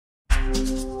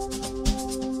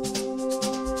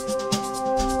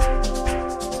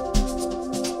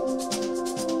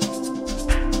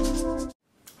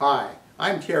Hi,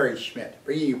 I'm Terry Schmidt,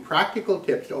 bringing you practical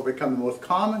tips to overcome the most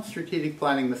common strategic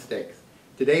planning mistakes.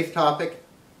 Today's topic,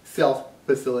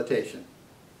 self-facilitation.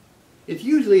 It's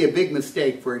usually a big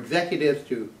mistake for executives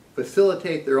to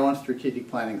facilitate their own strategic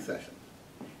planning sessions.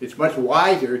 It's much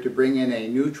wiser to bring in a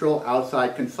neutral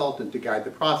outside consultant to guide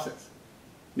the process.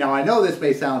 Now, I know this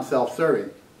may sound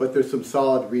self-serving, but there's some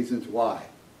solid reasons why.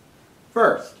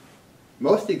 First,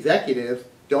 most executives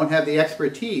don't have the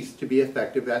expertise to be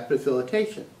effective at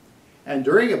facilitation. And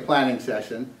during a planning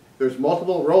session, there's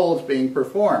multiple roles being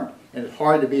performed, and it's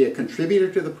hard to be a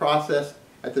contributor to the process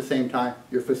at the same time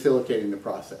you're facilitating the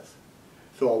process.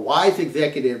 So a wise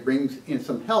executive brings in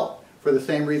some help for the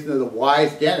same reason that a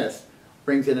wise dentist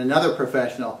brings in another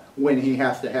professional when he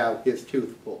has to have his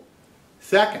tooth pulled.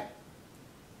 Second,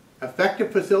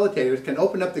 effective facilitators can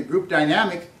open up the group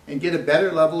dynamics and get a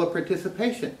better level of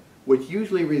participation, which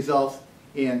usually results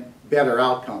in better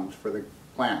outcomes for the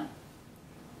plan.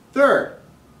 Third,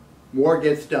 more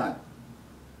gets done.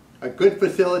 A good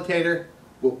facilitator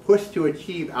will push to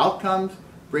achieve outcomes,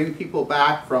 bring people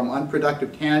back from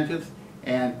unproductive tangents,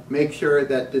 and make sure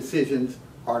that decisions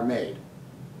are made.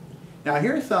 Now,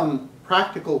 here are some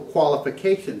practical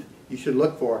qualifications you should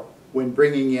look for when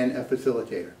bringing in a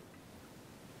facilitator.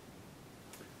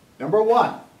 Number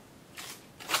one,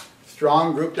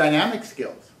 strong group dynamic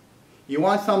skills. You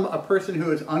want a person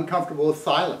who is uncomfortable with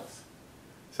silence,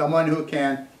 someone who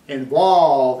can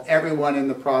involve everyone in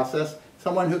the process,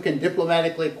 someone who can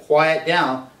diplomatically quiet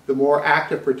down the more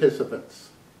active participants.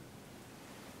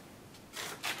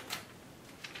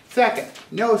 Second,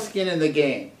 no skin in the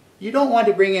game. You don't want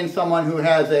to bring in someone who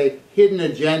has a hidden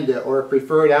agenda or a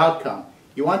preferred outcome.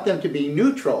 You want them to be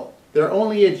neutral. Their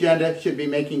only agenda should be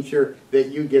making sure that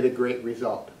you get a great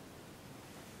result.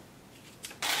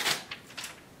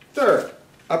 Third,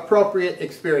 appropriate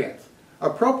experience.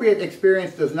 Appropriate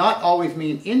experience does not always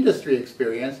mean industry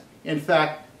experience. In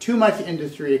fact, too much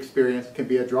industry experience can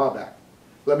be a drawback.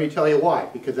 Let me tell you why,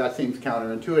 because that seems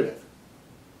counterintuitive.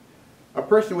 A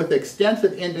person with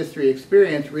extensive industry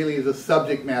experience really is a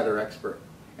subject matter expert,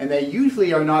 and they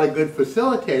usually are not a good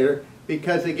facilitator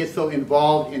because they get so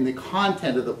involved in the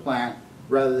content of the plan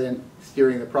rather than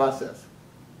steering the process.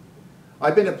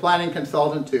 I've been a planning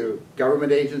consultant to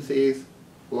government agencies,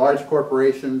 large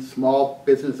corporations, small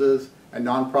businesses, and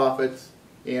nonprofits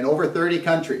in over 30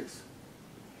 countries.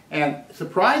 And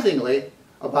surprisingly,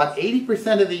 about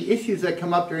 80% of the issues that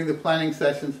come up during the planning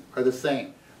sessions are the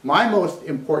same. My most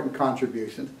important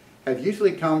contributions have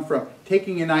usually come from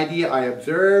taking an idea I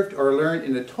observed or learned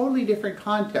in a totally different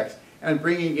context and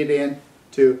bringing it in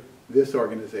to this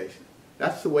organization.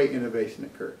 That's the way innovation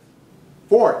occurs.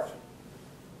 Fourth,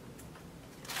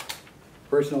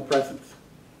 personal presence.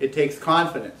 It takes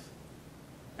confidence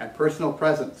and personal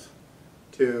presence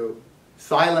to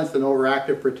silence an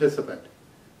overactive participant,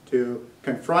 to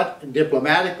confront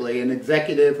diplomatically an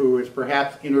executive who is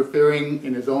perhaps interfering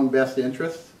in his own best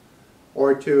interests,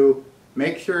 or to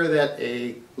make sure that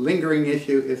a lingering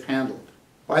issue is handled.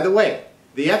 By the way,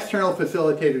 the external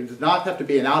facilitator does not have to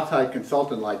be an outside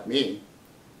consultant like me.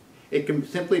 It can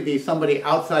simply be somebody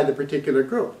outside the particular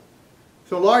group.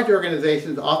 So large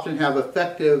organizations often have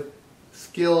effective,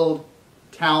 skilled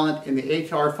talent in the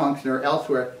HR function or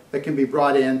elsewhere that can be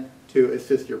brought in to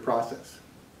assist your process.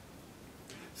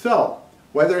 So,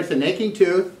 whether it's an aching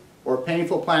tooth or a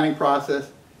painful planning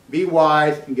process, be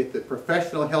wise and get the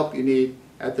professional help you need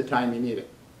at the time you need it.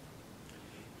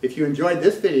 If you enjoyed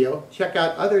this video, check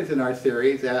out others in our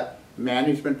series at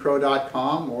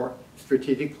managementpro.com or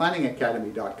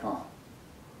strategicplanningacademy.com.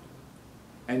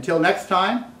 Until next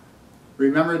time,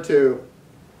 remember to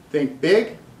think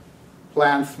big,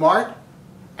 plan smart,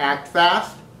 act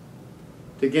fast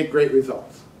to get great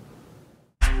results.